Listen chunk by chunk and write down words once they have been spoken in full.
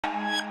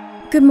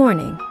Good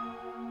morning.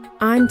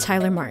 I'm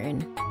Tyler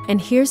Martin, and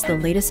here's the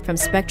latest from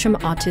Spectrum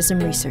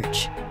Autism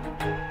Research.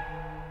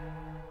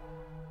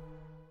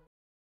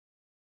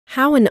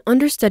 How an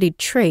Understudied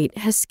Trait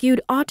Has Skewed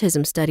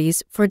Autism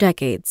Studies for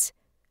Decades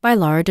by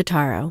Laura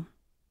Dotaro.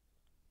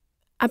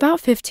 About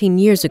 15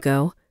 years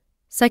ago,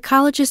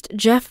 psychologist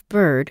Jeff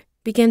Bird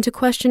began to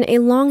question a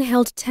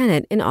long-held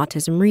tenet in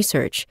autism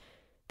research,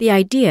 the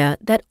idea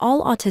that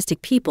all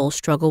autistic people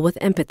struggle with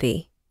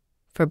empathy.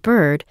 For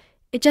Bird,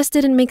 it just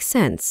didn't make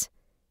sense.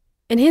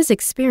 In his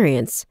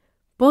experience,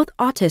 both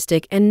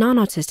autistic and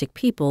non-autistic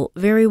people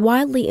vary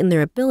widely in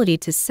their ability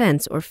to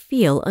sense or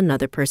feel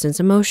another person's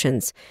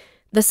emotions,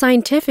 the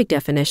scientific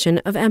definition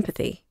of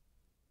empathy.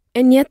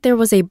 And yet there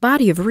was a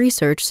body of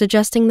research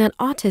suggesting that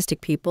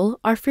autistic people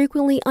are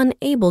frequently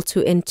unable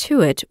to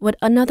intuit what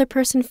another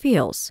person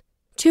feels.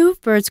 Two of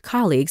Bird's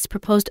colleagues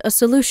proposed a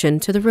solution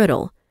to the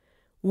riddle.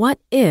 What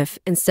if,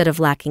 instead of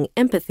lacking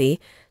empathy,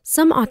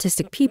 some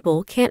autistic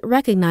people can't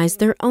recognize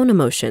their own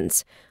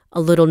emotions, a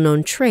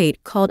little-known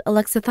trait called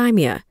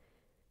alexithymia?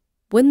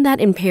 Wouldn't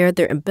that impair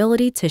their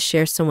ability to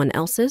share someone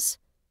else's?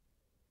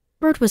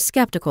 Bird was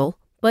skeptical,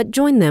 but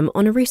joined them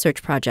on a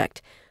research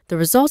project, the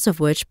results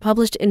of which,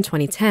 published in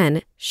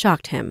 2010,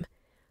 shocked him.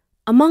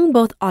 Among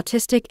both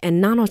autistic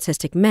and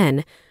non-autistic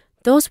men,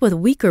 those with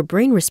weaker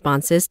brain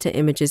responses to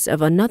images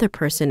of another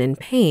person in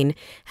pain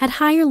had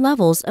higher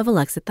levels of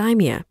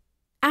alexithymia.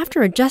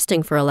 After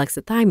adjusting for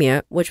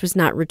alexithymia, which was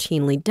not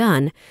routinely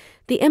done,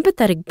 the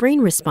empathetic brain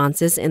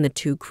responses in the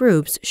two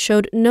groups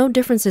showed no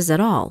differences at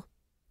all.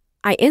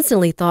 I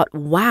instantly thought,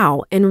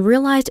 wow, and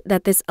realized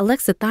that this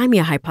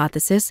alexithymia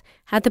hypothesis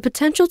had the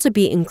potential to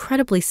be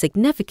incredibly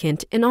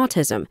significant in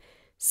autism,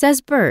 says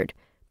Bird,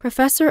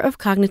 professor of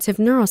cognitive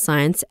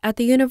neuroscience at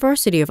the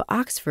University of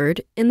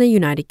Oxford in the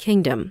United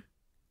Kingdom.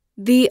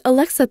 The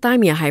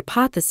alexithymia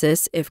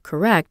hypothesis, if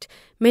correct,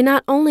 may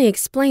not only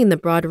explain the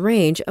broad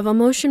range of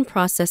emotion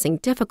processing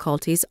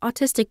difficulties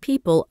autistic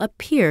people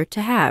appear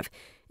to have,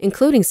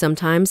 including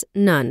sometimes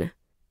none.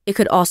 It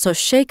could also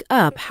shake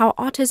up how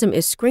autism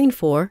is screened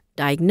for,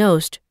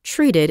 diagnosed,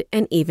 treated,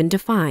 and even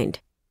defined.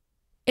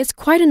 It's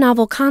quite a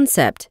novel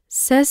concept,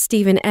 says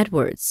Stephen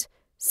Edwards,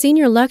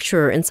 senior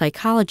lecturer in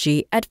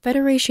psychology at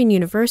Federation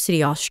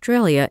University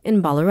Australia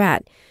in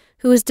Ballarat,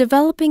 who is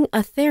developing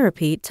a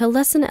therapy to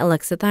lessen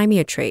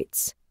alexithymia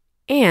traits.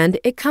 And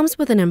it comes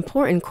with an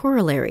important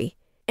corollary.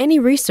 Any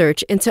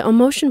research into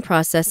emotion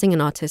processing in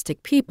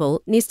autistic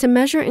people needs to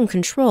measure and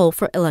control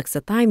for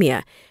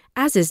alexithymia,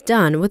 as is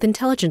done with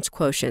intelligence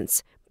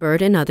quotients,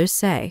 Bird and others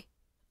say.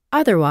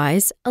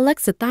 Otherwise,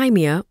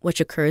 alexithymia, which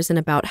occurs in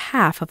about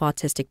half of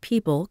autistic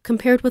people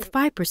compared with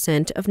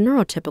 5% of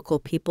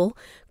neurotypical people,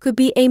 could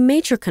be a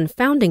major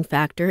confounding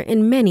factor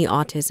in many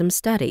autism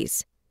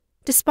studies.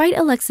 Despite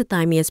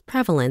alexithymia's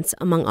prevalence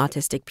among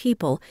autistic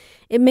people,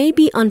 it may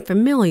be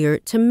unfamiliar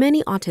to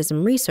many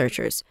autism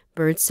researchers,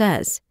 Bird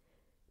says.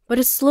 But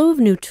a slew of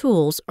new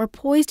tools are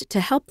poised to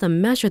help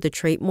them measure the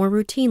trait more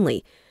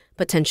routinely,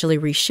 potentially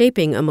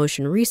reshaping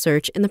emotion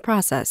research in the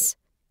process.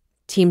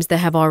 Teams that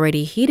have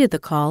already heeded the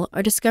call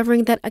are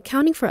discovering that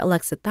accounting for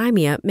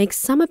alexithymia makes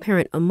some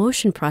apparent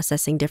emotion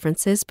processing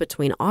differences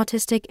between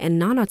autistic and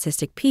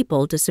non-autistic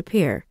people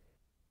disappear.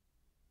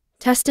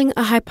 Testing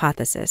a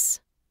hypothesis.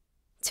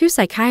 Two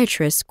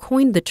psychiatrists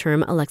coined the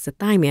term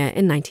alexithymia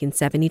in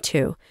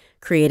 1972,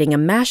 creating a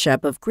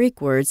mashup of Greek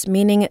words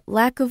meaning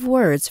lack of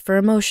words for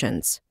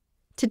emotions.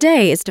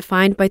 Today it's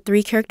defined by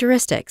three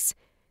characteristics: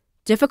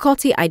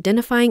 difficulty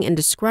identifying and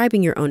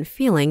describing your own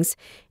feelings,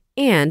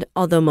 and,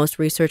 although most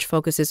research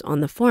focuses on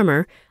the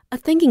former, a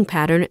thinking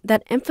pattern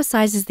that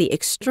emphasizes the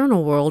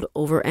external world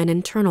over an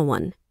internal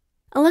one.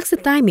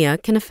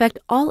 Alexithymia can affect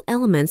all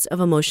elements of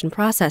emotion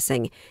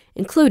processing,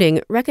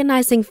 including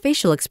recognizing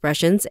facial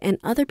expressions and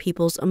other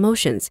people's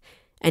emotions,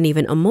 and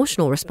even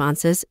emotional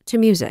responses to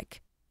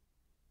music.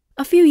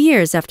 A few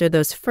years after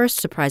those first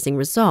surprising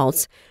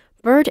results,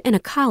 Bird and a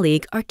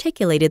colleague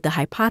articulated the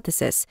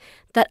hypothesis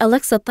that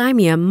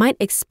alexithymia might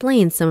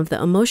explain some of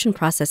the emotion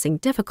processing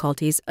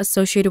difficulties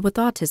associated with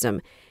autism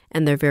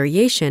and their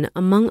variation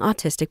among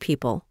autistic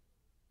people.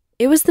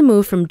 It was the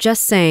move from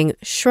just saying,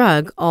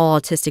 shrug, all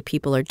autistic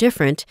people are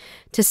different,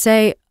 to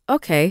say,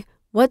 okay,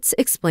 what's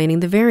explaining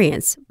the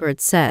variance,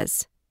 Bird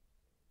says.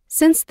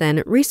 Since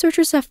then,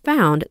 researchers have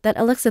found that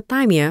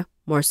alexithymia,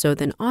 more so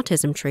than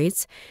autism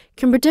traits,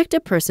 can predict a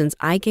person's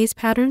eye gaze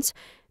patterns,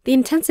 the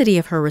intensity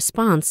of her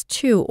response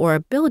to or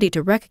ability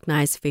to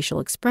recognize facial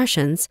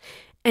expressions,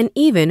 and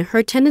even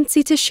her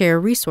tendency to share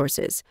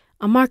resources,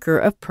 a marker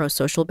of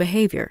prosocial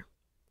behavior.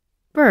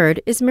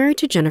 Bird is married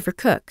to Jennifer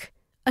Cook,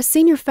 a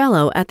senior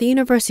fellow at the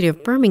University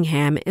of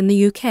Birmingham in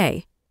the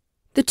UK.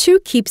 The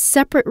two keep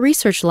separate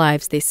research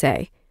lives, they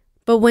say,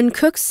 but when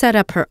Cook set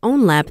up her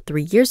own lab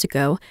 3 years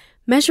ago,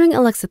 measuring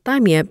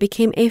alexithymia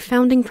became a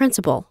founding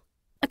principle.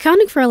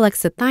 Accounting for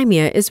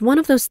alexithymia is one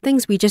of those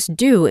things we just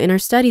do in our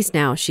studies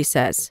now, she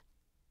says.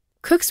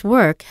 Cook's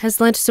work has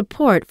lent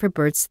support for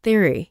Bird's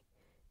theory.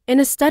 In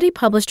a study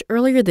published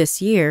earlier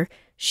this year,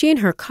 She and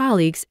her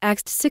colleagues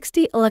asked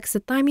 60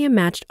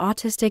 alexithymia-matched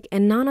autistic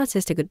and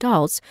non-autistic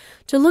adults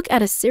to look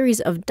at a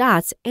series of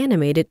dots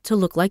animated to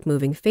look like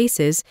moving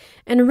faces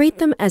and rate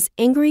them as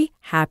angry,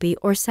 happy,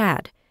 or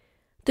sad.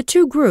 The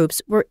two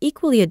groups were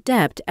equally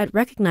adept at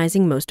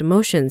recognizing most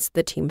emotions,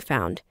 the team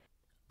found.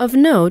 Of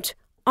note,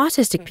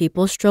 autistic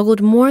people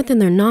struggled more than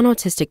their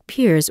non-autistic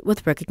peers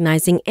with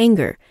recognizing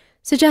anger,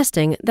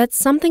 suggesting that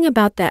something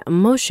about that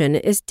emotion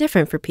is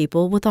different for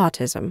people with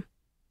autism.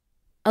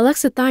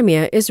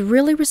 Alexithymia is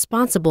really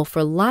responsible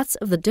for lots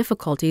of the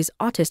difficulties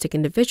autistic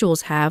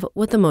individuals have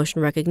with emotion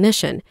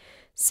recognition,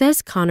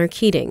 says Connor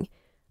Keating,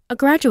 a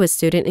graduate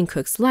student in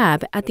Cook's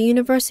lab at the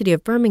University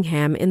of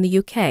Birmingham in the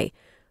UK,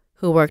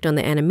 who worked on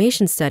the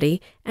animation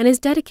study and is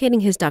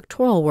dedicating his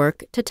doctoral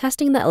work to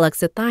testing the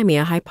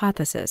alexithymia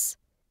hypothesis.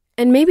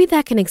 And maybe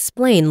that can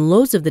explain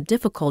loads of the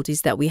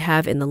difficulties that we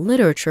have in the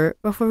literature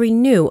before we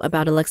knew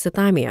about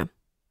alexithymia.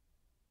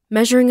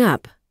 Measuring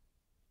up.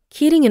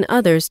 Keating and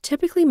others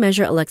typically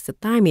measure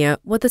alexithymia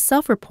with a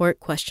self-report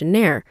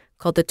questionnaire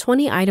called the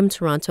 20-item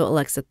Toronto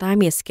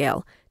Alexithymia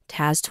Scale,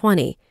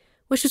 TAS-20,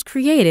 which was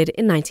created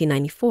in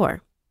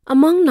 1994.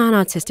 Among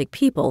non-autistic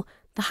people,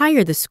 the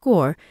higher the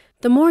score,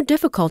 the more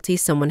difficulty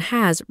someone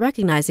has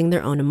recognizing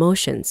their own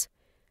emotions.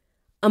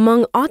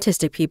 Among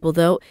autistic people,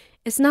 though,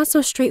 it's not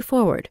so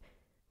straightforward.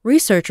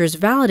 Researchers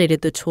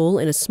validated the tool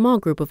in a small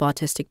group of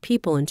autistic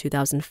people in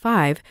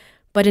 2005,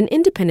 but an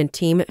independent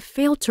team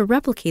failed to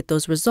replicate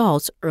those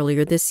results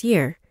earlier this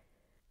year.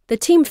 The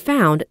team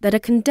found that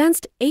a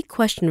condensed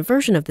 8-question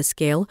version of the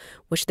scale,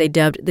 which they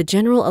dubbed the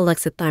General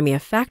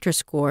Alexithymia Factor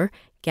Score,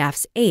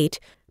 GAFS-8,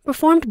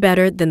 performed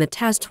better than the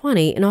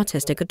TAS-20 in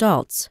autistic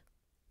adults.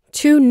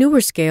 Two newer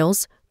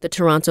scales, the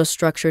Toronto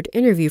Structured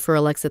Interview for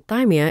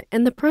Alexithymia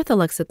and the Perth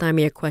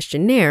Alexithymia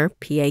Questionnaire,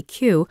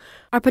 PAQ,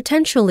 are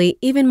potentially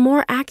even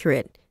more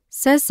accurate,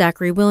 says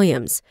Zachary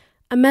Williams,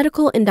 a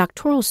medical and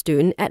doctoral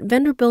student at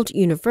Vanderbilt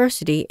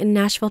University in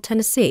Nashville,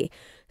 Tennessee,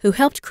 who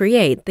helped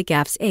create the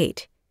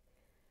GAFS-8.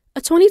 A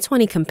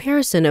 2020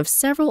 comparison of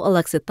several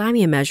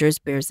alexithymia measures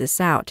bears this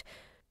out.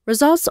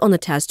 Results on the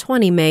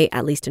TAS-20 may,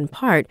 at least in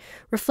part,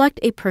 reflect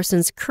a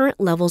person's current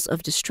levels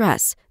of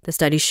distress, the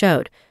study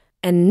showed,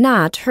 and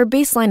not her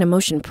baseline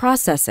emotion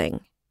processing,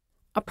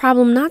 a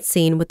problem not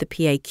seen with the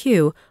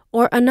PAQ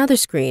or another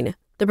screen,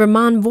 the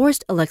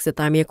Berman-Vorst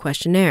Alexithymia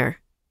Questionnaire.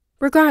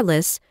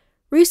 Regardless,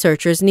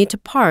 researchers need to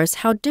parse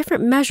how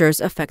different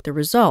measures affect the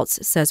results,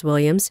 says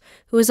Williams,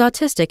 who is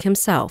autistic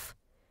himself.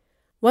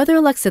 Whether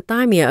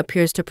alexithymia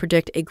appears to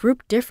predict a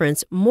group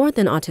difference more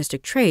than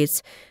autistic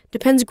traits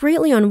depends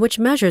greatly on which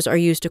measures are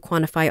used to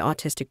quantify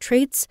autistic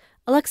traits,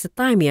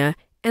 alexithymia,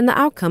 and the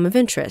outcome of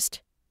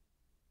interest.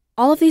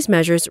 All of these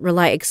measures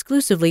rely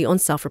exclusively on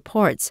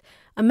self-reports,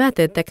 a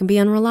method that can be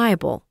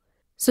unreliable.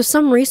 So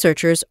some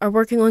researchers are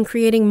working on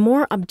creating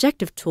more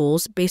objective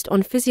tools based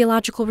on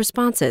physiological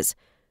responses.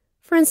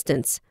 For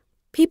instance,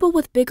 people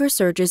with bigger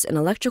surges in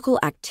electrical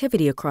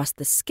activity across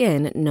the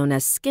skin, known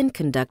as skin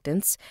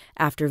conductance,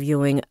 after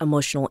viewing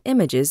emotional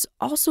images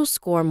also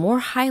score more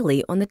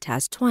highly on the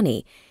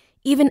TAS-20,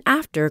 even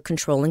after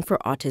controlling for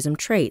autism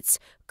traits,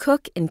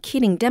 Cook and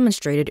Keating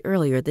demonstrated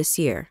earlier this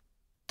year.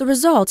 The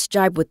results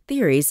jibe with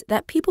theories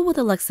that people with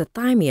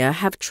alexithymia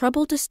have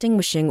trouble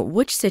distinguishing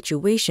which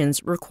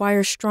situations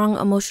require strong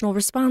emotional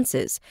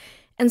responses,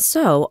 and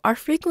so are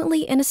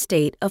frequently in a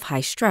state of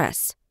high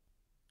stress.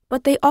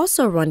 But they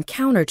also run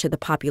counter to the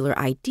popular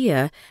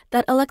idea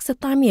that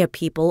alexithymia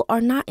people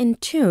are not in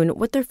tune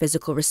with their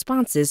physical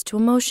responses to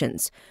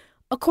emotions.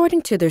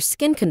 According to their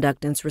skin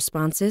conductance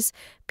responses,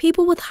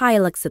 people with high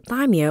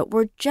alexithymia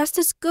were just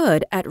as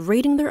good at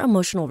rating their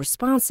emotional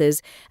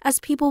responses as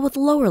people with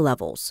lower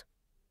levels.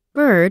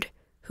 Bird,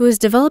 who is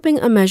developing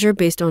a measure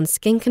based on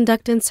skin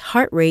conductance,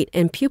 heart rate,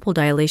 and pupil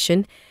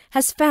dilation,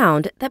 has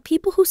found that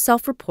people who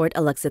self-report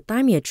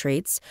alexithymia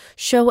traits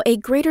show a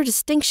greater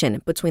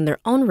distinction between their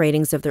own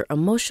ratings of their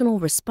emotional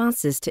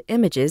responses to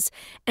images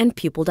and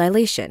pupil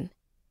dilation.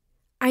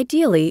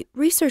 Ideally,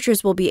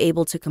 researchers will be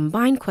able to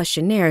combine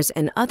questionnaires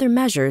and other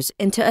measures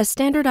into a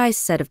standardized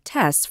set of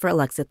tests for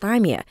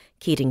alexithymia,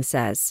 Keating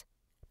says.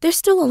 There's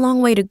still a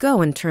long way to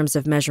go in terms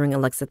of measuring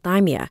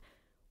alexithymia.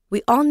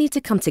 We all need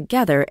to come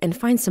together and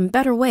find some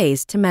better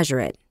ways to measure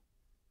it.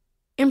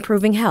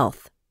 Improving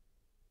health.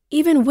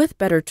 Even with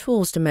better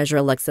tools to measure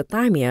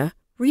alexithymia,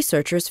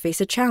 researchers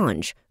face a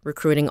challenge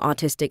recruiting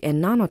autistic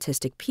and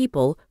non-autistic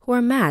people who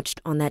are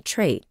matched on that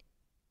trait.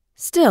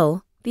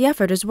 Still, the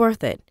effort is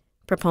worth it,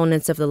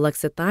 proponents of the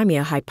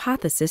alexithymia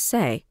hypothesis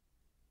say.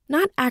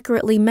 Not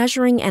accurately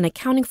measuring and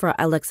accounting for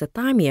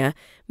alexithymia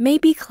may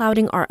be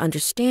clouding our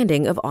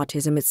understanding of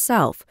autism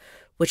itself,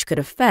 which could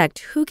affect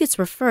who gets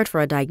referred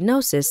for a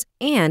diagnosis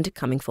and,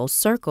 coming full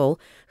circle,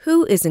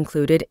 who is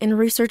included in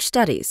research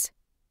studies.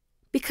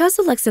 Because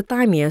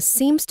alexithymia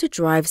seems to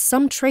drive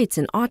some traits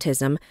in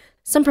autism,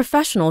 some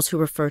professionals who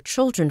refer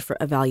children for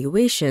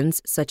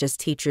evaluations, such as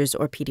teachers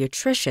or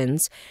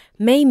pediatricians,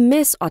 may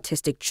miss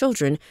autistic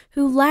children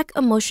who lack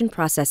emotion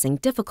processing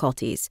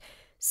difficulties,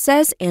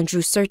 says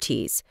Andrew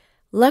Surtees,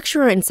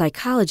 lecturer in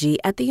psychology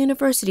at the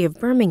University of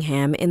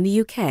Birmingham in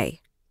the UK.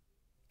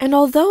 And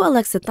although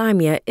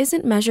alexithymia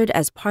isn't measured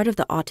as part of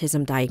the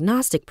autism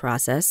diagnostic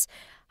process,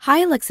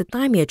 high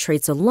alexithymia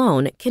traits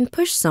alone can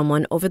push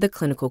someone over the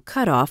clinical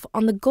cutoff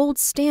on the gold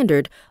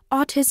standard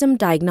Autism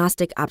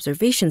Diagnostic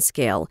Observation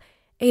Scale,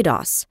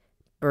 ADOS,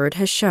 Bird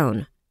has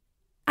shown.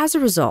 As a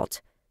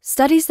result,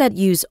 studies that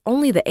use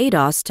only the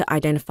ADOS to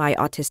identify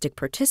autistic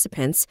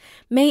participants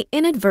may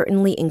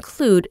inadvertently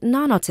include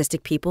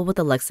non-autistic people with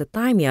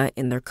alexithymia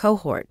in their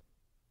cohort.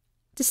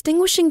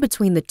 Distinguishing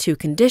between the two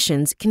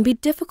conditions can be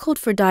difficult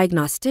for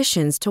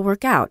diagnosticians to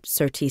work out,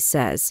 Surtees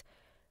says,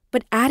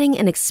 but adding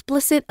an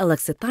explicit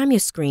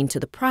alexithymia screen to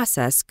the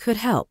process could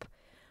help,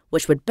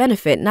 which would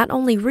benefit not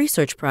only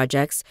research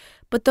projects,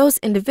 but those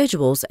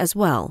individuals as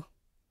well.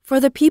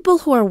 For the people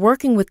who are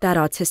working with that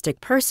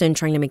autistic person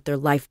trying to make their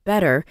life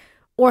better,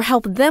 or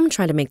help them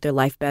try to make their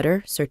life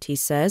better,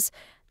 Surtees says,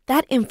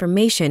 that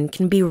information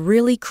can be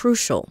really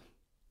crucial.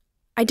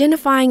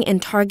 Identifying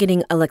and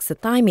targeting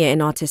alexithymia in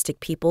autistic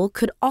people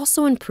could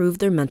also improve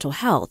their mental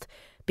health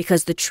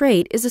because the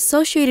trait is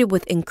associated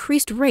with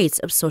increased rates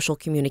of social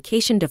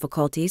communication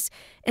difficulties,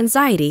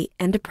 anxiety,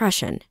 and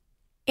depression.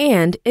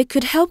 And it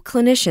could help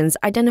clinicians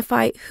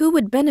identify who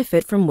would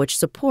benefit from which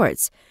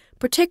supports,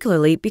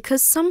 particularly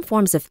because some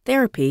forms of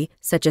therapy,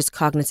 such as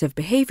cognitive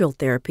behavioral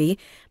therapy,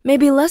 may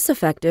be less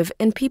effective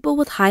in people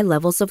with high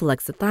levels of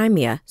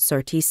alexithymia,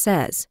 Surtees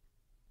says.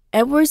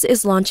 Edwards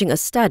is launching a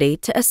study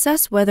to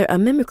assess whether a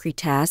mimicry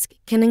task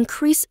can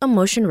increase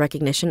emotion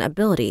recognition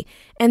ability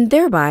and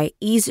thereby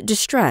ease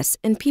distress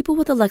in people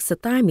with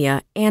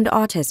alexithymia and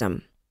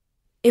autism.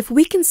 If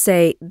we can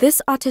say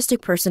this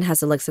autistic person has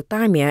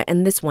alexithymia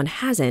and this one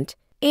hasn't,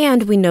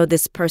 and we know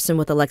this person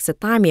with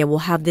alexithymia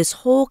will have this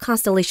whole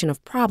constellation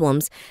of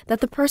problems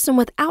that the person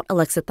without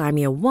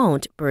alexithymia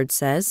won't, Bird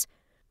says,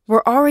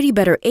 we're already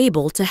better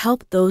able to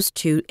help those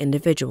two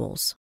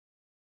individuals.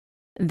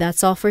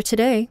 That's all for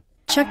today.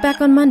 Check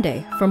back on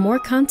Monday for more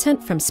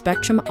content from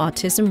Spectrum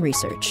Autism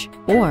Research,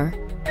 or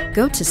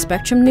go to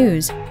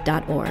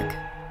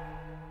spectrumnews.org.